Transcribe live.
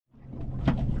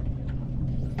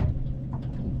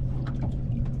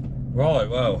Right,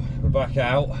 well, we're back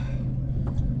out.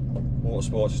 Water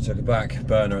sports just took a back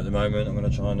burner at the moment. I'm going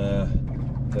to try and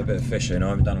do a bit of fishing. I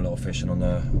haven't done a lot of fishing on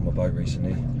my boat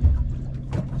recently,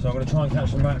 so I'm going to try and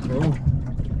catch some mackerel,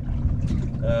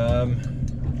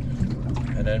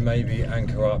 and then maybe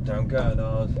anchor up down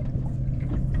Gurnard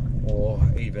or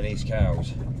even East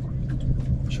Cowes.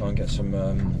 Try and get some,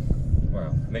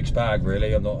 well, mixed bag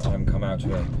really. I haven't come out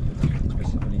to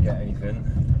specifically get anything.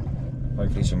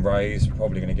 Hopefully some rays,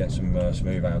 probably going to get some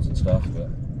smooth hounds and stuff,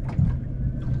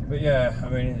 but yeah, I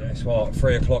mean, it's what,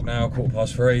 3 o'clock now,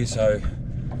 3:15, so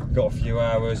got a few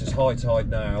hours. It's high tide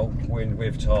now, wind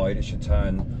with tide. It should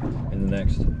turn in the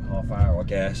next half hour, I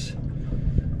guess,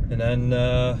 and then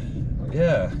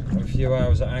yeah, a few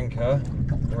hours at anchor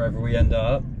wherever we end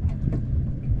up.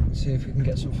 Let's see if we can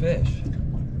get some fish.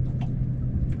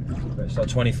 But it's like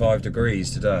 25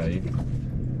 degrees today. I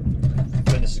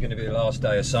think this is going to be the last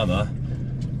day of summer,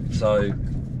 so,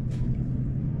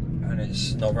 and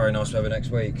it's not very nice weather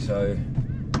next week, so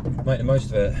make the most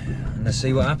of it and let's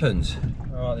see what happens.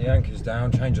 Alright, the anchor's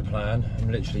down, change of plan.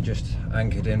 I'm literally just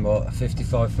anchored in what,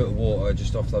 55 foot of water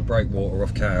just off the breakwater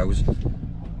off Cowes.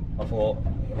 I thought,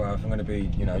 well, if I'm going to be,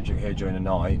 you know, here during the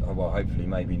night, well, hopefully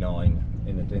maybe 9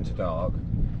 into dark.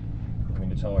 I mean,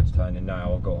 the tide's turning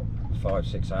now. I've got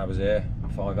 5-6 hours here,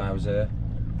 5 hours here,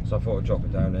 so I thought I'd drop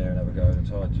it down there and have a go. The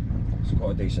tide, it's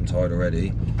quite a decent tide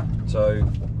already, so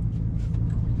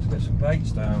let's get some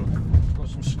baits down. Got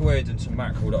some squid and some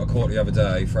mackerel that I caught the other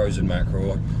day, frozen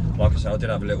mackerel. Like I said, I did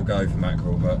have a little go for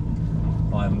mackerel, but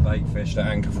I haven't bait fished at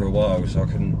anchor for a while, so I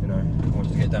couldn't, you know, I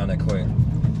wanted to get down there quick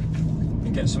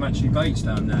and get some actually baits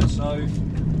down there. So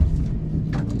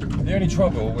the only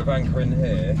trouble with anchoring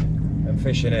here and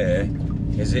fishing here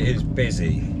is it is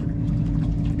busy.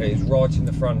 It is right in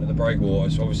the front of the breakwater,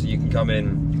 so obviously you can come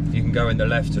in, you can go in the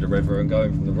left to the river and go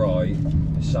in from the right.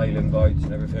 There's sailing boats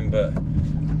and everything, but I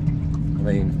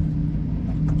mean,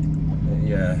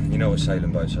 yeah, you know what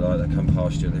sailing boats are like. They come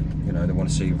past you, you know, they want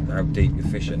to see how deep you're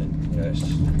fishing, and you know,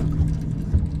 it's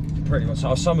pretty much.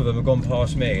 Some of them have gone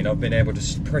past me, and I've been able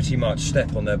to pretty much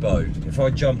step on their boat. If I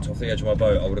jumped off the edge of my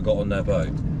boat, I would have got on their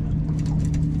boat.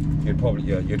 You'd probably,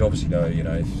 yeah, you'd obviously know, you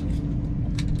know, if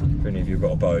any of you have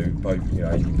got a boat, you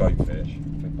know, you boat fish,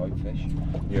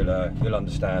 you'll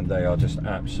understand they are just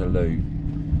absolute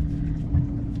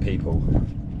people.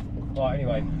 Right,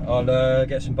 anyway, I'll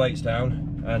get some baits down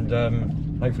and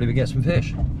hopefully we get some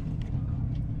fish.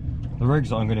 The rigs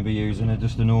that I'm going to be using are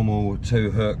just a normal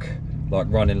 2-hook, like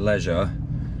running leisure,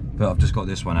 but I've just got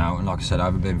this one out, and like I said, I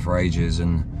haven't been for ages,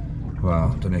 and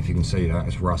well, I don't know if you can see that,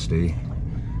 it's rusty.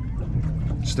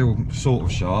 Still sort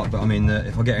of sharp, but I mean,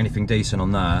 if I get anything decent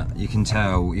on that, you can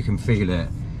tell, you can feel it.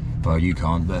 Well, you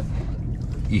can't, but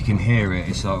you can hear it.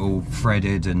 It's like all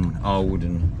threaded and old,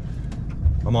 and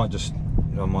I might just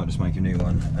make a new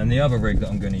one. And the other rig that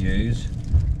I'm going to use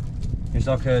is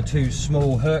like 2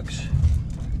 small hooks.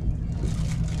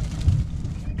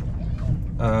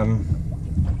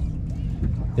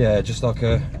 Yeah, just like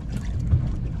a,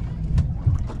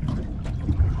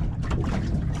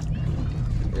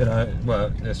 you know, well,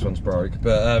 this one's broke,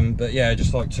 but yeah,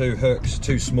 just like 2 hooks,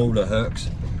 2 smaller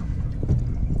hooks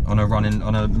on a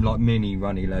like mini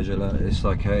runny leisure. It's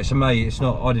like it's a mate. It's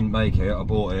not. I didn't make it. I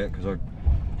bought it because I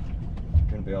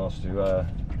couldn't be asked to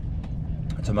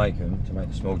make them, to make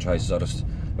the small chasers.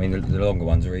 I mean, the longer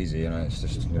ones are easy. You know, it's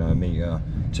just, you know, a meter,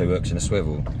 2 hooks and a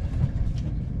swivel.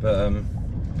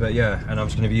 But yeah, and I'm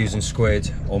just going to be using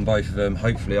squid on both of them.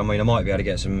 Hopefully, I mean, I might be able to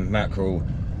get some mackerel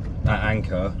at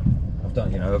anchor. I've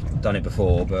done it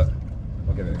before, but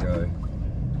I'll give it a go.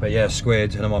 But yeah,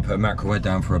 squid, and I might put a mackerel head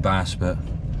down for a bass. But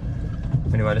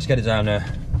anyway, let's get it down there.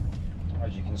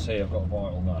 As you can see, I've got a bite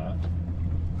on that.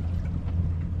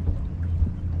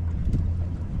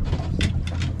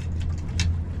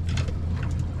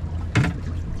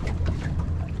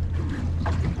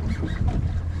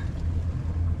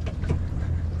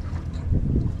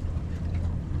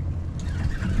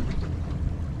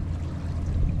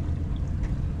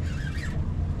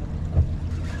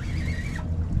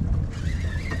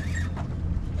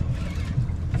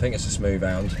 I think it's a smooth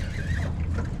hound,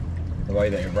 the way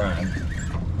that it ran.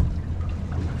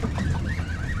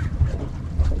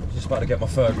 I'm just about to get my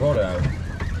 3rd rod out.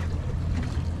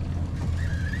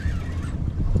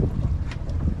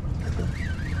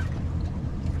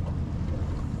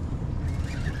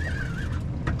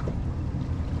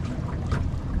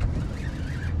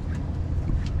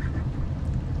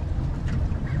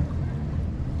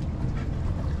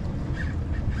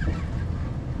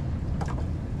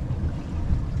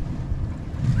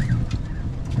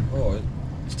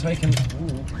 Taken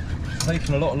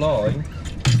a lot of line.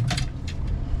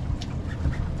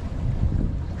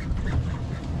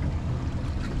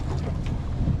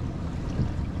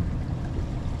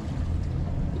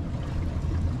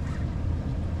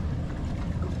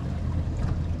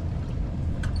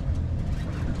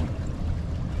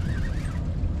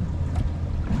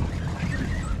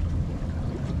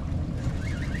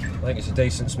 think it's a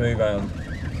decent smooth hound.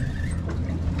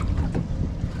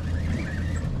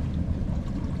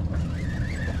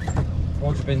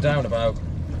 Rods have been down about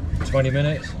 20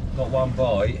 minutes, not one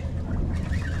bite.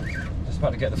 Just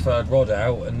about to get the third rod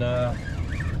out, and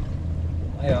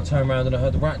yeah, I turned around and I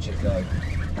heard the ratchet go.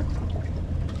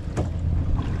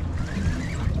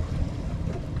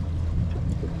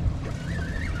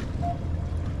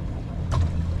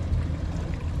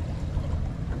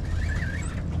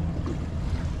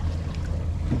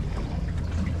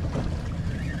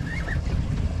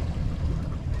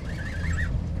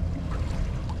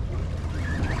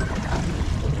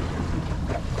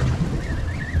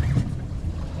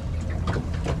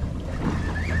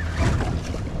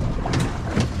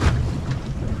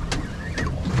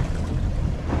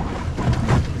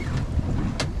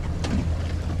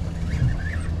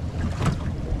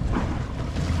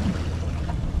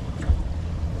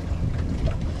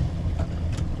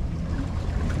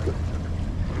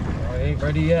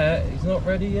 Ready yet? He's not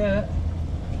ready yet.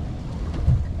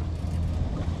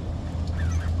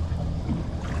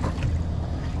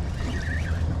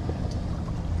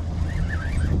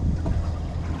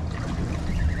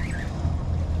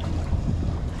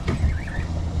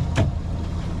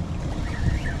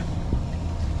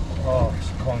 Oh, it's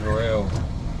a kangaroo.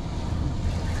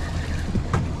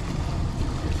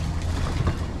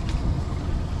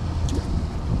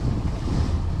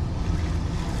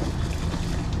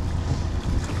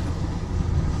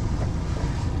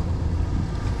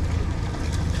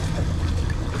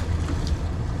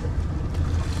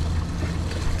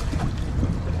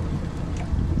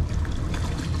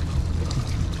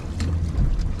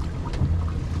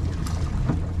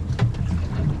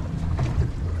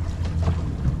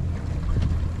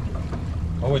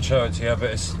 I would show it to you, but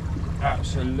it's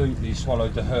absolutely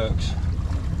swallowed the hooks,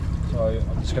 so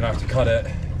I'm just going to have to cut it.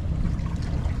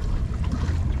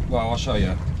 Well, I'll show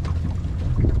you.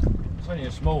 It's only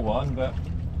a small one, but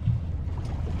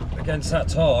against that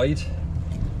tide,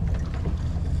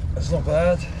 it's not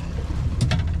bad.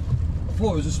 I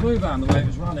thought it was a smooth hound the way it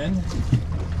was running.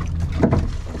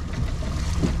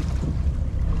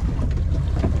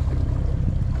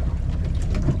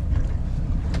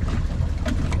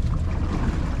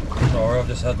 Sorry, I've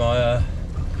just had my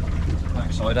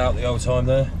backside out the old time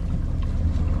there.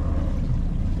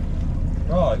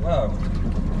 Right, well.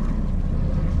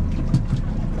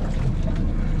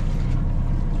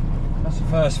 That's the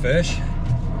first fish.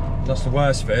 That's the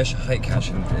worst fish. I hate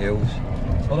catching eels.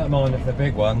 I don't mind if they're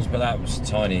big ones, but that was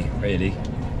tiny, really.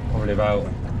 Probably about,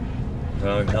 I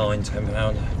don't know, 9, 10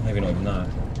 pound, maybe not even that.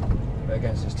 But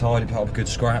against this tide, it put up a good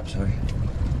scrap, so.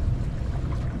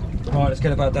 Right, let's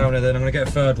get it back down here then. I'm going to get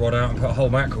a third rod out and put a whole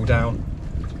mackerel down.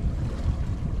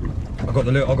 I've got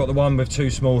the one with 2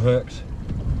 small hooks.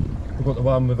 I've got the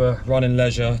one with a running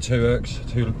leisure, 2 hooks,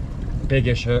 2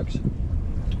 biggish hooks.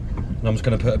 And I'm just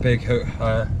going to put a big hook,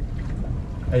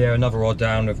 yeah, another rod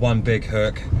down with 1 big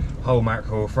hook, whole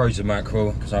mackerel, frozen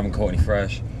mackerel, because I haven't caught any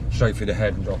fresh, straight through the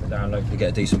head and drop it down, hopefully get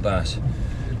a decent bass.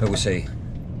 But we'll see.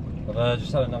 I've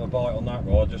just had another bite on that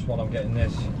rod, just while I'm getting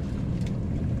this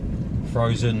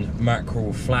frozen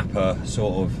mackerel flapper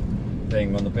sort of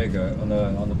thing on the bigger on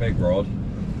the big rod.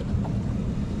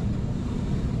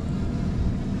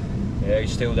 Yeah,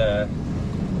 he's still there.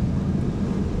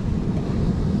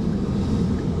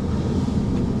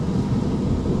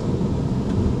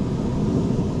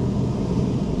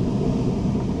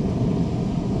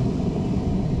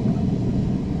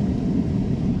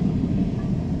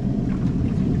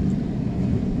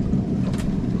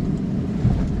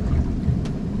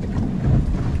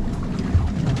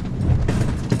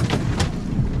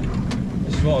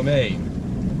 What I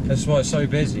mean, that's why it's so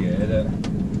busy here that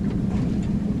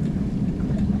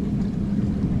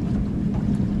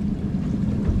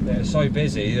it's so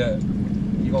busy that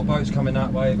you've got boats coming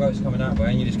that way, boats coming that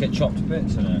way, and you just get chopped to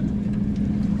bits in it.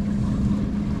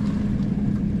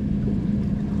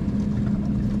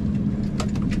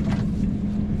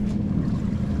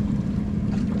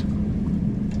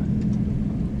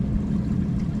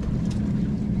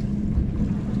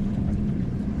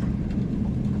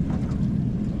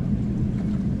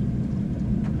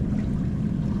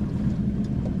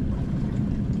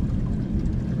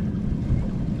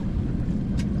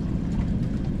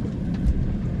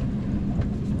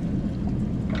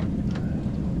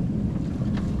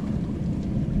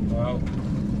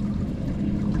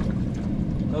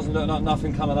 Doesn't look like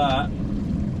nothing come of that.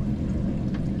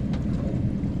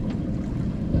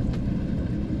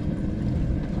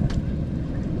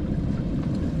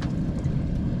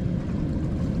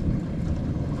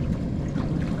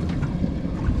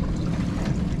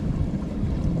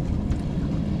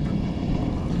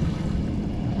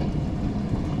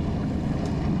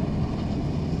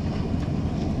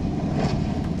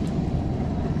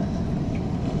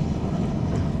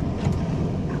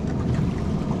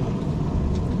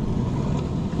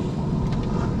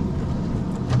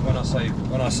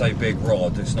 say big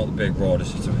rod, it's not the big rod,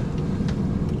 it's just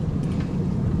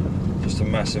a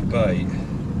massive bait.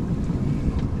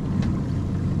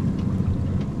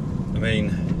 I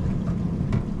mean,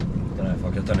 I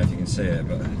don't know if you can see it,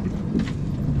 but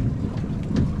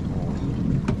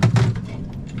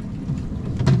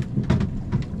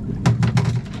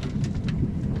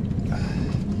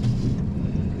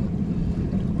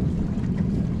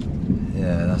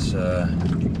yeah, that's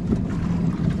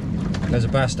there's a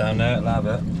bass down there, I'll have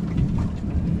it.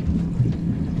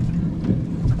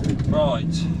 Right,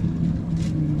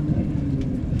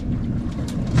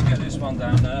 let's get this one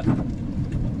down there.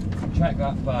 Check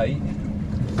that bait,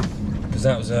 because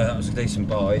that was a decent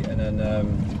bite, and then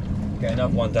get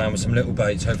another one down with some little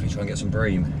baits. Hopefully, try and get some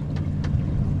bream.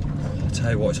 I'll tell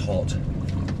you what, it's hot.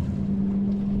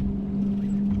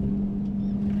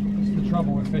 It's the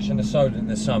trouble with fishing the Solent in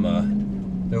the summer.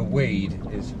 The weed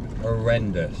is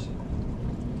horrendous.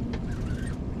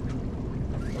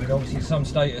 I mean, obviously, some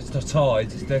states the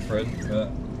tides is different,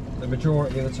 but the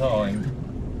majority of the time,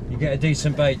 you get a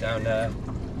decent bait down there.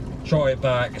 Trot it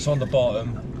back, it's on the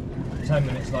bottom. 10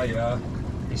 minutes later,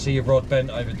 you see your rod bent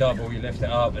over double, you lift it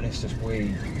up and it's just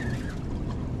weed.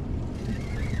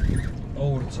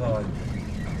 All the time.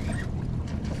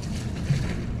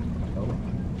 Oh.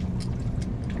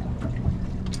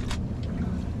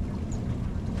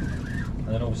 And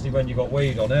then obviously when you've got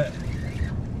weed on it,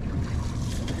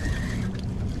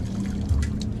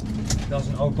 it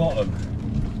doesn't hold bottom.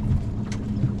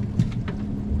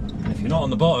 If you're not on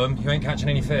the bottom, you ain't catching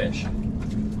any fish.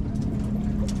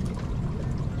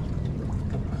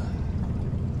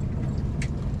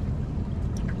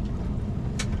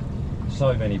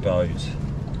 So many boats.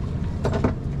 I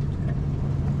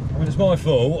mean, it's my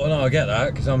fault, I know, I get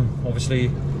that, because I'm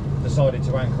obviously decided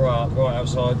to anchor up right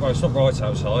outside. Well, it's not right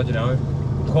outside, you know,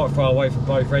 quite far away from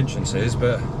both entrances,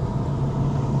 but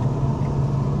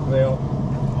well,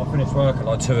 I finished work at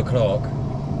like 2 o'clock.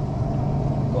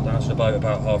 Got down to the boat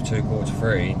about 2:30,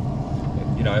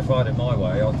 3:15. You know, if I had it my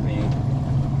way, I'd be.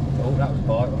 Oh, that was a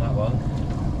bite on that one.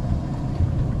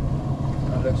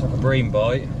 That looks like a bream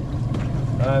bite.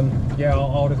 Yeah,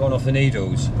 I would have gone off the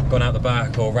needles, gone out the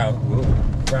back or round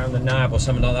the nab or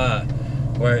something like that,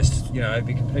 where it's, you know, it'd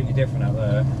be completely different out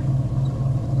there.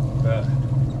 But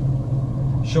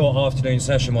short afternoon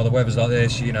session while the weather's like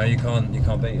this, you know, you can't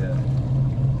beat it.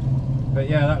 But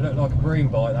yeah, that looked like a bream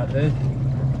bite, that did.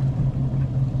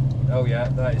 Oh yeah,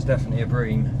 that is definitely a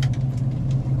bream.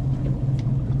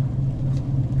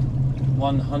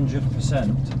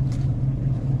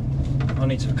 100%. I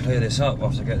need to clear this up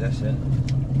after I get this in.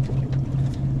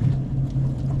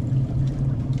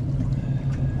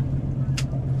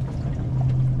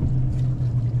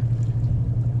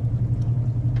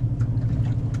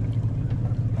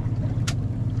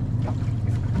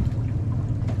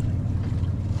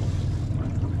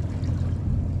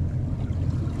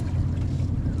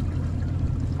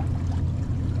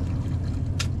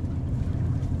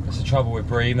 Trouble with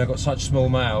bream, they've got such small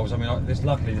mouths. I mean,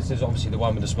 luckily this is obviously the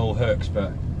one with the small hooks,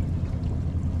 but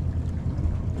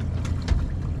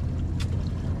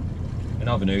in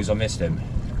other news, I missed him.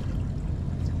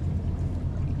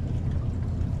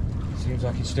 Seems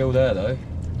like he's still there though.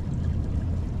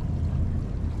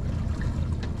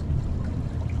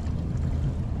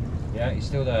 Yeah, he's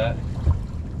still there.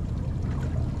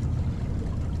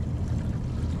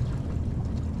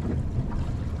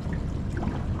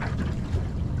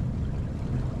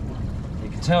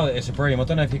 Tell that it's a bream. I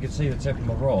don't know if you can see the tip of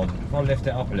my rod. If I lift it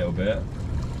up a little bit,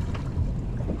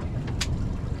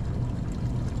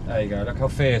 there you go. Look how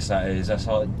fierce that is. That's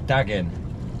like dagging.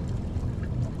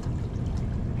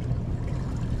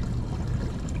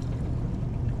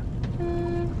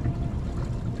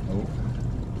 Oh,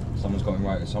 someone's got him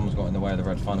right. Someone's got in the way of the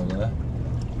red funnel there.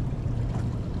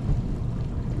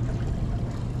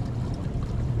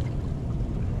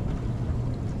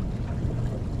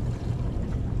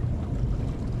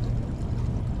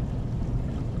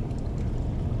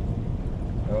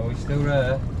 Oh, he's still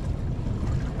there.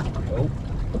 Oh.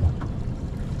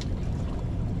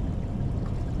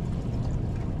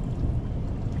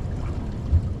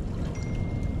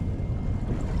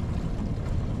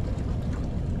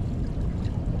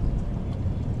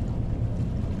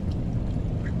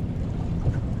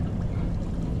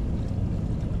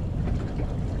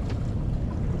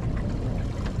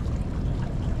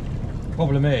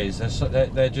 Problem is,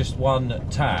 they're just one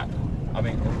tap. I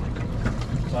mean,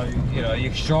 so, you know,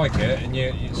 you strike it and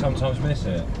you sometimes miss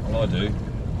it. Well, I do.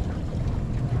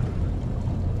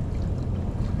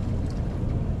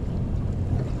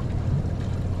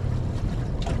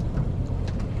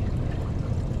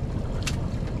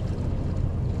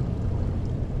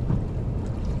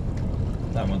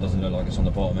 focus on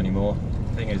the bottom anymore.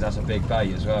 The thing is, that's a big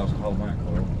bait as well, it's a whole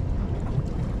mackerel.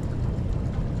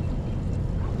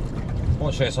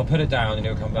 Watch this, I'll put it down and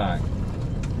he'll come back.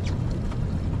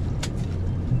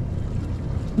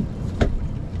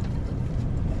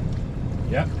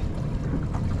 Yep.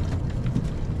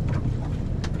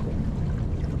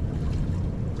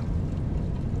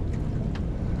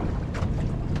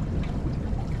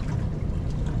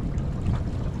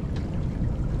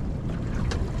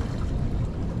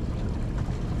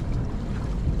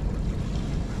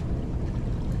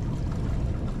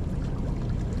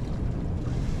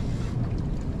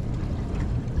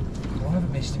 I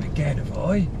haven't missed him again, have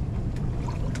I?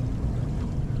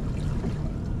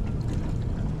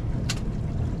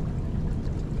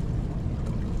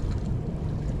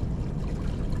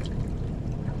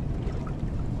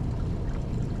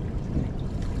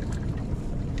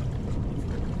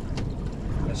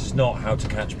 That's not how to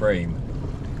catch bream.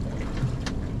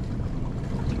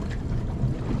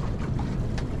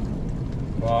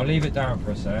 Well, I'll leave it down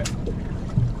for a sec.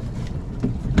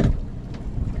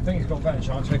 I think he's got a better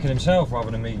chance of hooking himself rather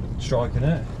than me striking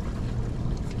it.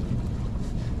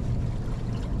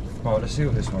 Right, let's see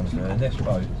what this one's doing. This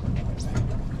boat.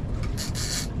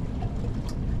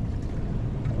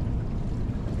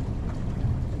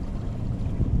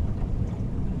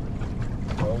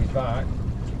 Oh, he's back.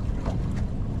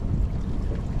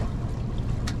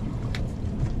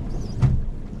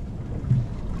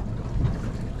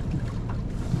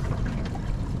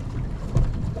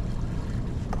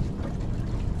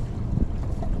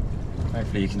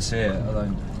 Hopefully you can see it, I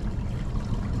don't.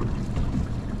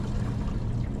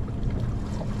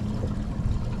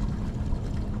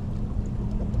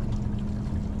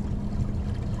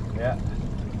 Yeah.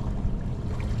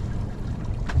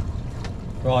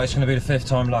 Right, it's going to be the 5th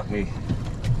time lucky.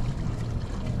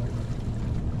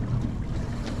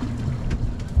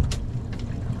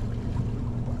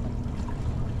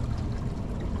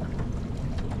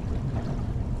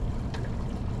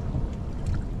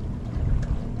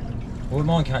 I wouldn't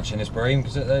mind catching this bream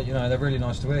because you know, they're really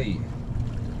nice to eat.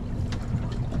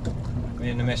 Me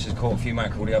and the missus caught a few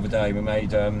mackerel the other day. We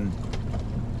made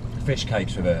fish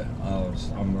cakes with it. Oh, it's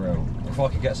unreal. If I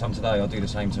could get some today, I'll do the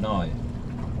same tonight.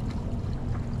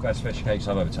 Best fish cakes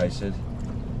I've ever tasted.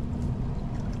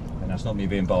 And that's not me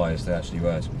being biased, they actually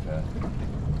were, to be fair.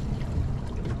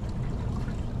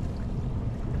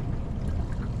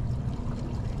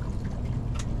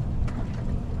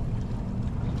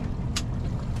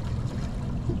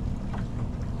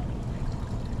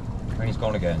 And he's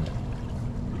gone again.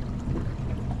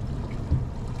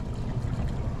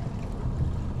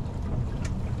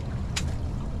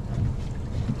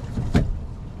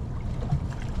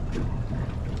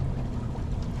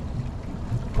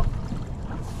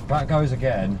 That goes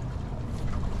again.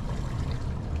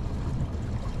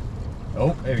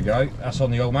 Oh, here we go. That's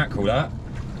on the old mackerel, that.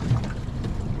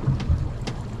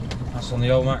 That's on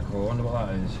the old mackerel. I wonder what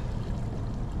that is.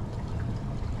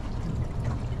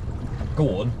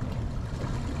 Go on.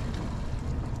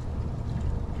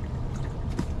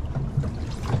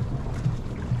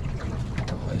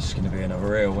 Oh, this is going to be another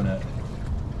reel, isn't it?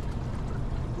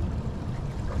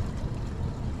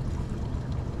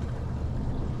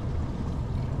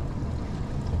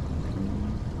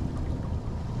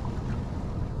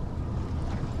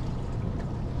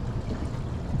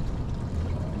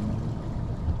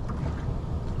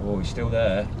 Oh, he's still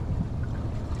there.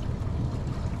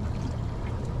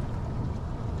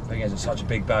 I think it's such a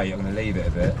big bait, I'm going to leave it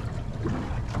a bit.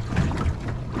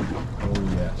 Oh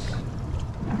yes.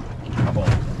 Come on.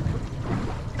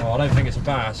 Oh, I don't think it's a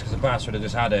bass, because a bass would have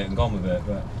just had it and gone with it,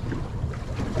 but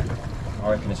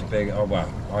I reckon it's a big, oh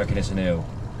well, I reckon it's an eel.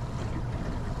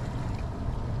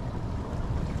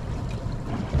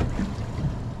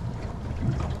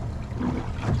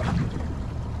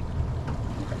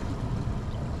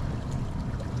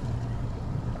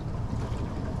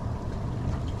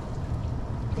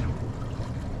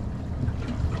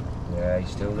 Yeah,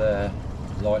 he's still there,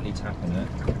 lightly tapping it.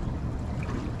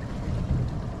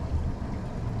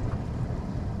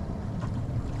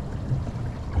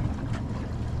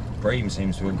 Bream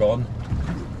seems to have gone.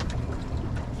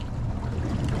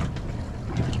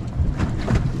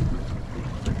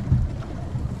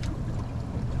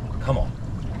 Come on.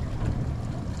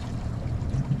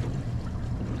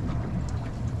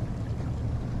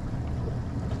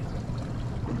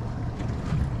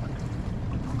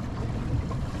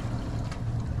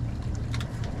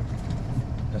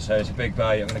 So it's a big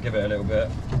bait, I'm going to give it a little bit.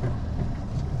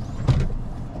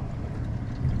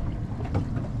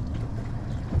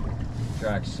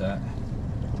 Drag set.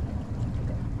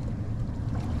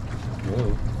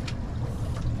 Whoa.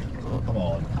 Come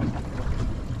on.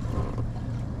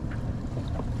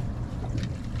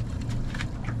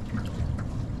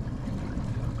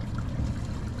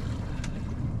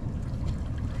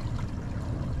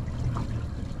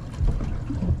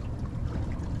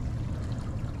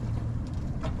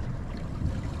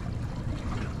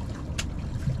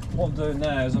 What I'm doing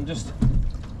now is I'm just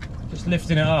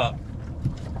lifting it up,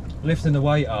 lifting the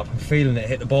weight up and feeling it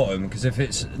hit the bottom, because if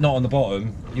it's not on the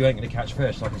bottom you ain't going to catch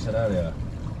fish, like I said earlier.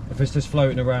 If it's just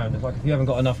floating around, it's like if you haven't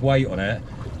got enough weight on it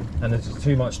and there's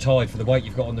too much tide for the weight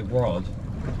you've got on the rod,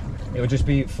 it will just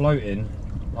be floating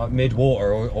like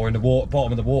mid-water or in the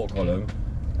bottom of the water column,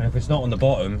 and if it's not on the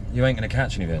bottom you ain't going to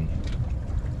catch anything.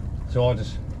 So I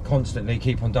just constantly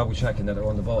keep on double checking that they're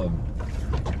on the bottom.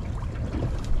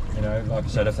 You know, like I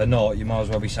said, if they're not, you might as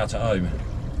well be sat at home.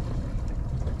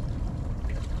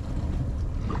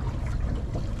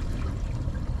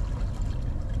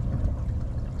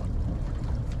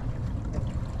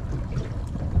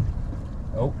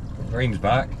 Oh, bream's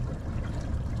back.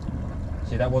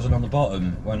 See, that wasn't on the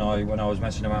bottom when I was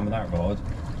messing around with that rod.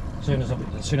 As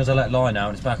soon as I let line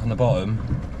out, it's back on the bottom.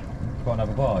 Got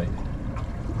another bite.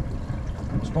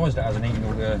 I'm surprised it hasn't eaten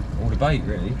all the bait,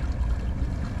 really.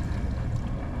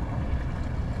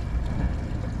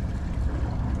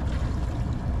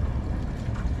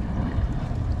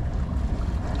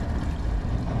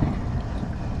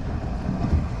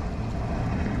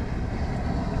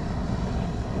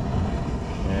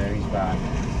 Yeah, he's back.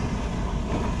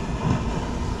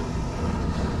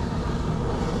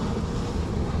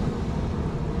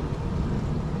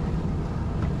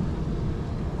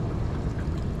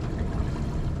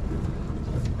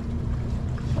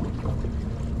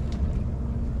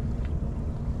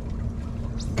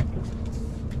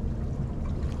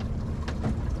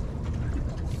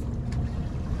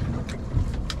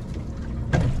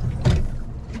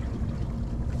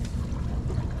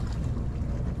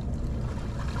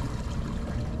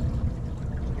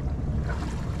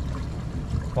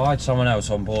 If I had someone else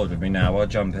on board with me now, I'd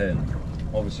jump in.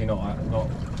 Obviously not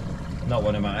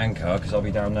when I'm at anchor, because I'll be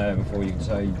down there before you can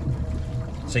say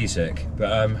seasick.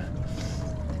 But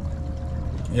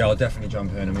yeah, I'll definitely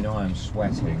jump in. I mean, I am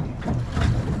sweating.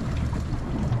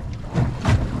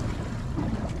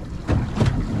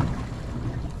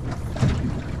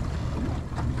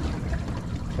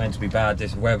 It's meant to be bad.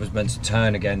 This weather's meant to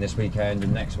turn again this weekend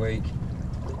and next week.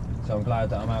 So I'm glad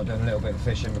that I'm out doing a little bit of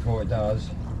fishing before it does.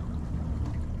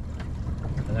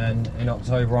 And then in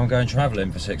October I'm going travelling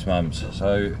for 6 months,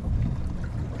 so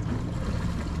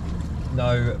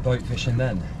no boat fishing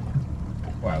then.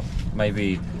 Well,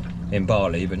 maybe in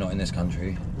Bali, but not in this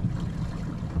country.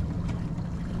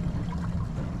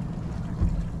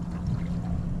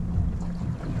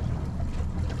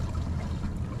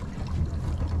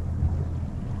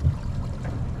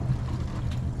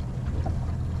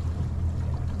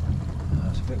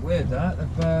 That's a bit weird, that.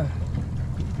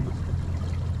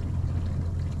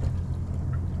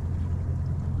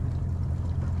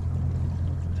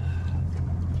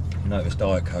 Notice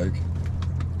Diet Coke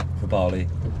for Bali.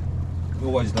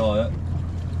 Always diet.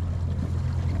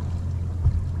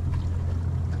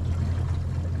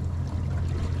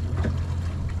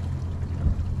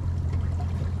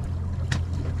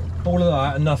 All of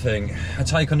that and nothing. A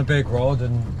take on the big rod,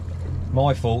 and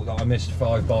my fault that I missed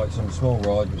 5 bites on the small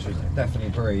rod, which was definitely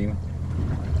bream.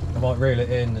 I might reel it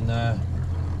in and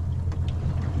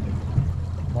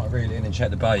check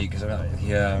the bait, because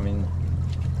yeah, I mean,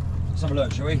 let's have a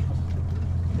look, shall we?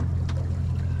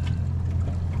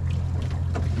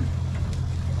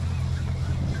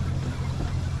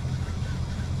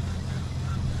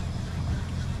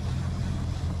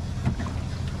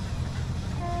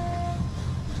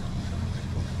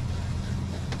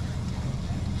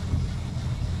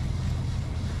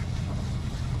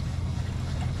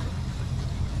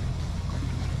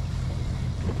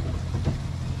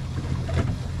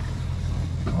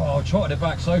 Oh, I trotted it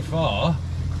back so far.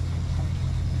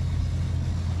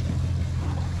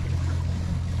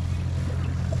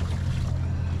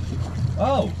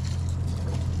 Oh.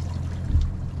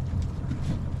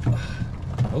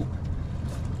 Oh.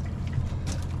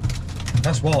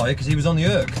 That's why, because he was on the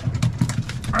hook.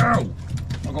 Ow!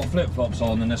 I've got flip-flops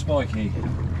on and they're spiky.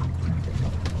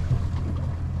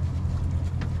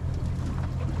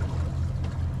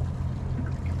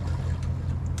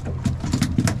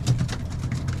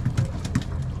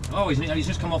 Oh, he's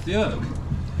just come off the hook.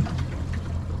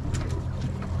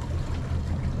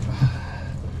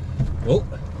 Oh.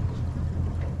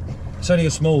 It's only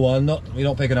a small one, not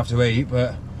big enough to eat,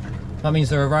 but that means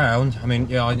they're around. I mean,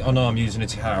 yeah, I know I'm using a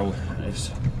towel,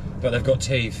 but they've got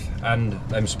teeth and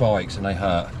them spikes and they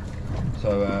hurt.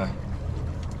 So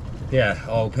yeah,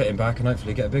 I'll put him back and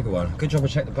hopefully get a bigger one. Good job I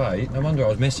checked the bait. No wonder I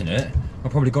was missing it. I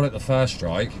probably got it the first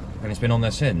strike and it's been on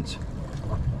there since.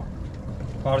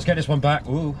 Right, let's get this one back.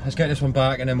 Ooh, let's get this one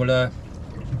back and then we'll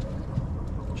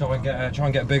try and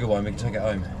get a bigger one. We can take it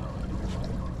home.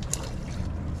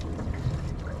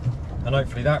 And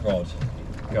hopefully that rod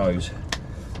goes.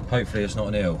 Hopefully it's not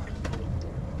an eel.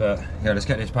 But yeah, let's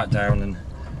get this back down and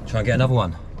try and get another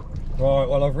one. Right,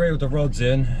 well I've reeled the rods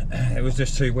in. It was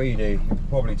just too weedy. You can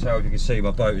probably tell, if you can see,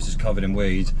 my boat was just covered in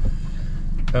weed.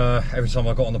 Every time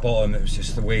I got on the bottom, it was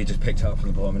just the weed just picked up from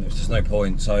the bottom and it was just no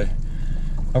point. So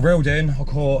I reeled in, I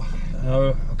caught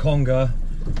a conger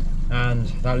and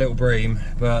that little bream,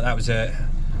 but that was it.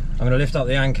 I'm going to lift up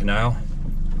the anchor now,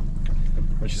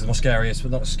 which is the scariest,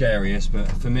 but not the scariest, but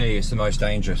for me it's the most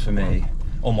dangerous for me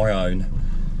on my own.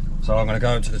 So I'm going to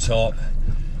go up to the top,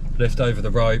 lift over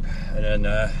the rope and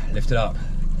then lift it up.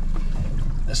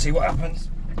 Let's see what happens.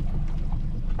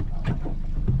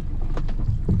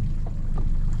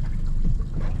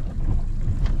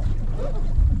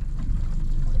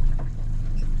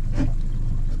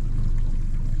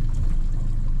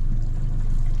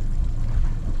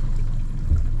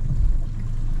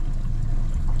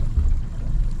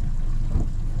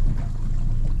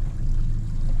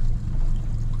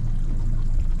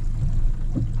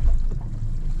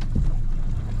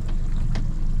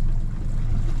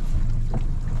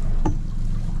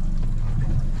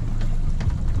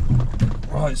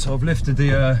 Right, so I've lifted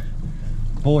the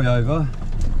buoy over.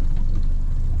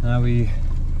 Now we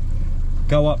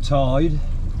go up tide.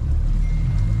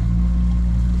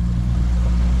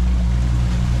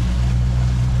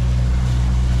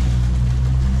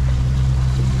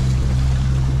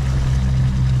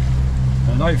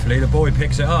 And hopefully the buoy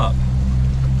picks it up.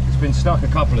 It's been stuck a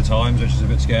couple of times, which is a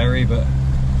bit scary, but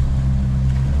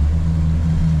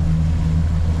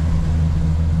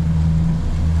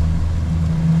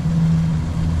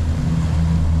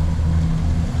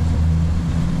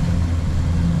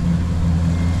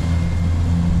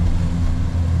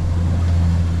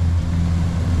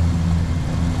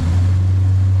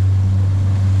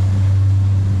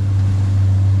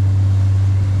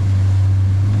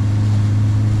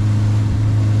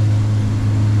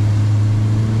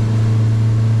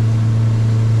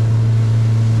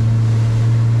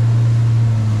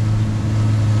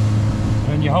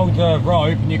hold the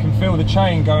rope and you can feel the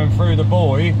chain going through the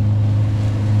buoy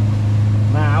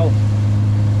now,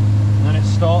 and then it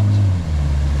stopped,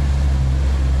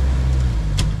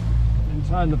 and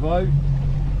turn the boat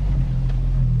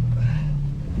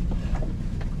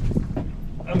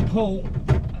and pull.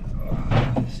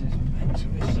 This is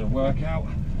mental, this is a workout.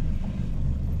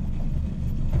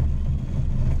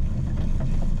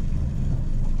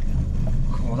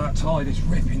 Oh, that tide is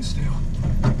ripping still.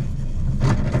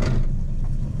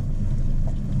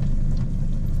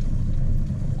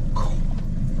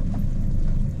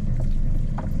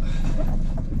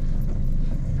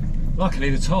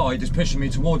 Luckily the tide is pushing me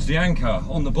towards the anchor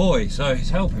on the buoy, so it's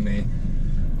helping me.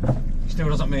 Still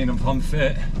doesn't mean I'm pump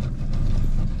fit.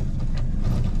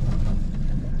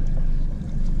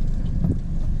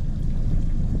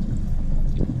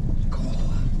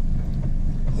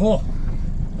 Oh.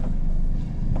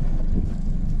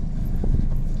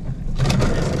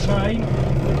 There's the chain.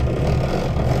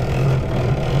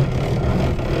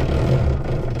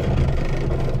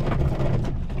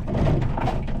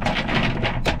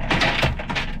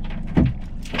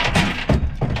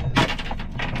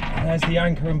 There's the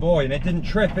anchor and buoy, and it didn't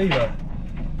trip either,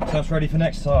 so that's ready for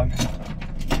next time.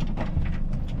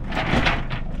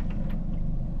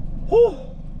 Whew.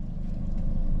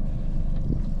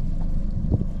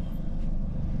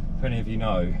 If any of you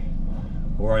know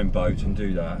or own boats and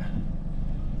do that,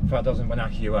 if that doesn't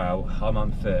knock you out, I'm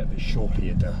unfit, but surely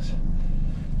it does.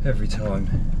 Every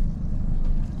time.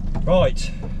 Right,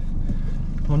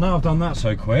 well now I've done that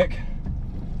so quick,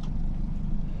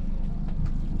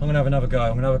 I'm going to have another go.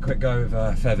 I'm going to have a quick go with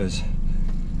feathers.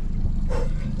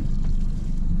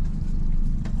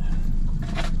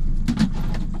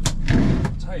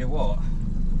 Tell you what,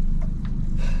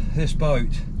 this boat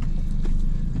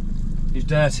is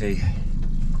dirty.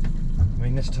 I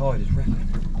mean, this tide is ripping.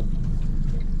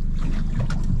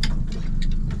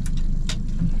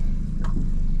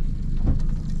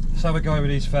 Let's have a go with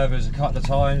these feathers a couple of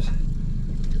times.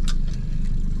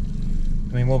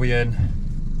 I mean, we'll be in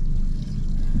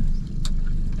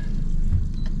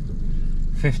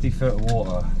 50 foot of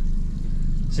water.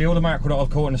 See, all the mackerel that I've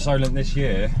caught in the Solent this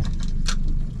year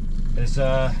has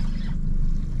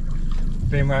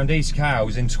been around these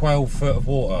cows in 12 foot of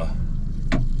water.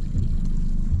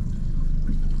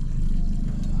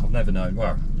 I've never known,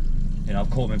 well, You know, I've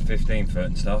caught them in 15 foot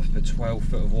and stuff, but 12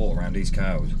 foot of water around these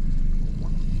cows.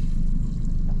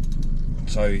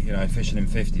 So, you know, fishing in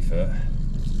 50 foot, I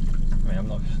mean, I'm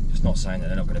not just not saying that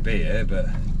they're not going to be here, but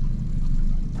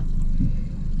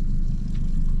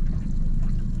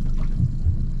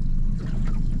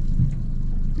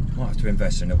might have to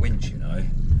invest in a winch, you know.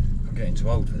 I'm getting too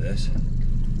old for this.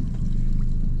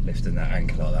 Lifting that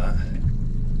anchor like that.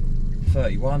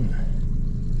 31.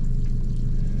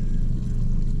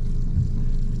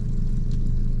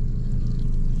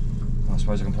 I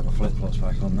suppose I can put my flip flops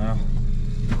back on now.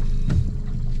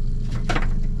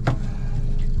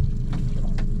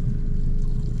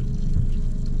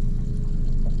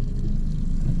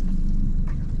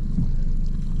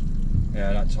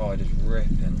 Yeah, that tide is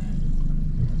ripping.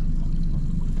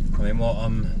 I mean, what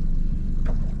I'm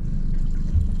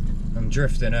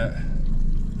drifting at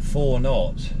 4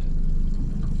 knots.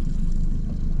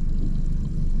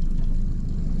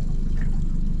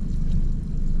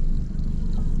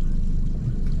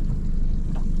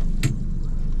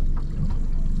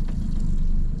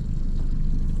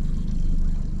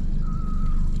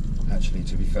 Actually,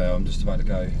 to be fair, I'm just about to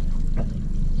go.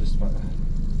 Just about to.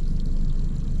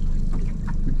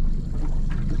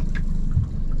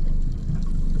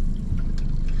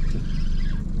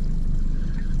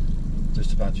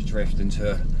 Just about to drift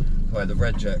into where the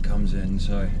red jet comes in,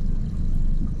 so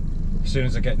as soon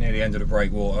as I get near the end of the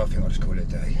breakwater, I think I'll just call it a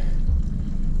day.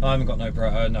 I haven't got no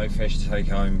fish to take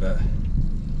home, but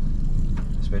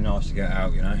it's been nice to get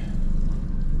out, you know.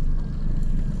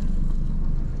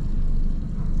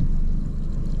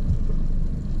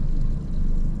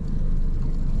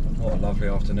 What a lovely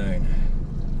afternoon.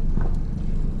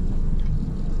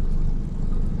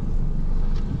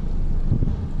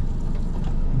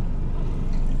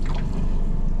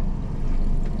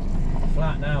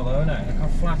 Flat now though, isn't it? Look how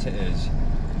flat it is.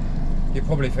 You're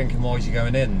probably thinking, why is he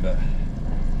going in? But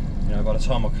you know, by the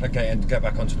time I get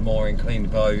back onto the mooring, clean the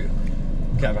boat,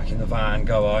 get back in the van,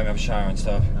 go home, have a shower and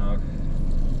stuff, you know.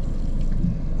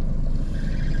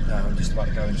 Now I'm just about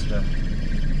to go into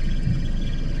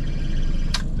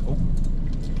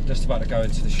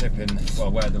the shipping,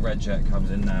 well, where the red jet comes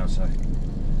in now, so I'll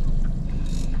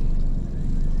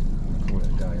call it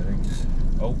a day, I think.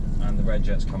 Oh, and the red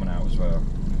jet's coming out as well.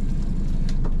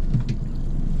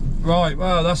 Right,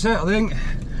 well, that's it, I think.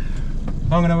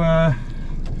 I'm gonna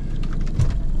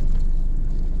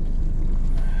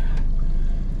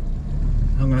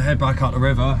head back up the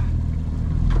river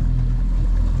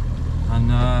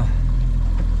and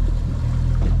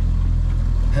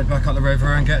head back up the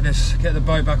river and get the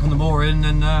boat back on the mooring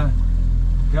and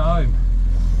get home.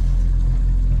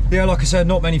 Yeah, like I said,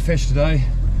 not many fish today,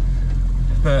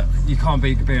 but you can't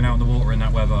beat being out in the water in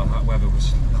that weather. That weather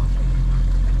was lovely.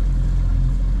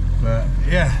 But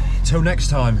yeah, till next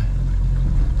time.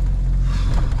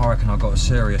 I reckon I've got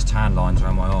serious tan lines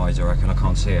around my eyes. I reckon I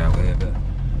can't see out here, but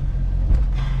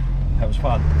that was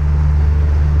fun.